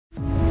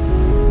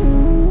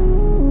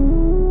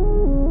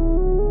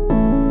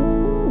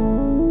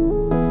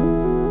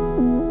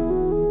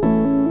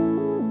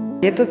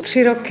Je to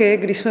 3 roky,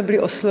 když jsme byli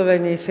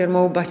osloveni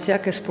firmou Bata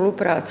ke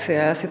spolupráci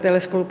a já si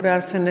téhle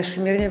spolupráce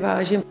nesmírně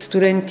vážím.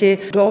 Studenti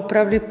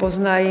doopravdy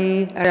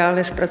poznají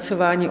reálné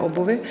zpracování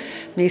obuvy.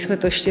 Měli jsme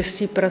to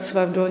štěstí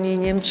pracovat v Dolní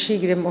Němčí,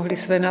 kde mohli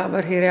své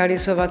návrhy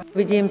realizovat.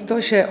 Vidím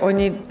to, že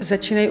oni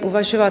začínají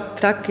uvažovat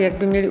tak, jak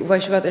by měli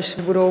uvažovat, až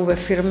budou ve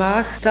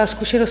firmách. Ta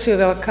zkušenost je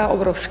velká,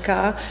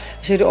 obrovská,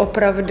 že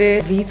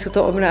doopravdy ví, co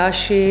to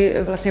obnáší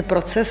vlastně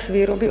proces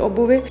výroby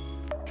obuvy.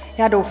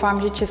 Já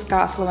doufám, že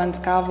česká a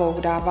slovenská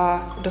Vogue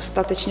dává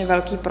dostatečně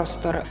velký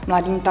prostor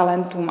mladým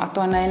talentům, a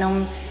to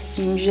nejenom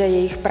tím, že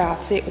jejich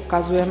práci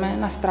ukazujeme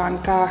na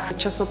stránkách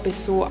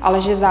časopisu,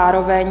 ale že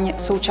zároveň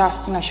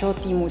součástí našeho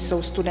týmu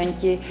jsou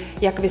studenti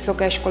jak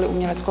Vysoké školy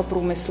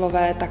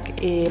umělecko-průmyslové, tak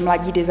i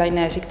mladí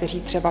designéři,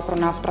 kteří třeba pro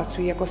nás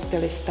pracují jako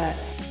stylisté.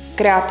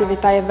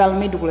 Kreativita je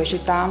velmi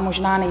důležitá,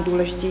 možná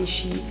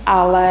nejdůležitější,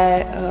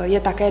 ale je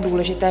také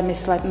důležité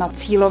myslet na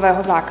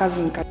cílového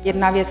zákazníka.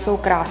 Jedna věc jsou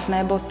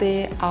krásné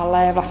boty,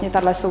 ale vlastně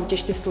tahle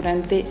soutěž ty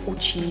studenty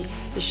učí,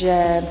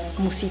 že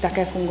musí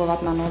také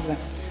fungovat na noze.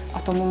 A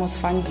tomu moc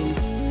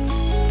fandím.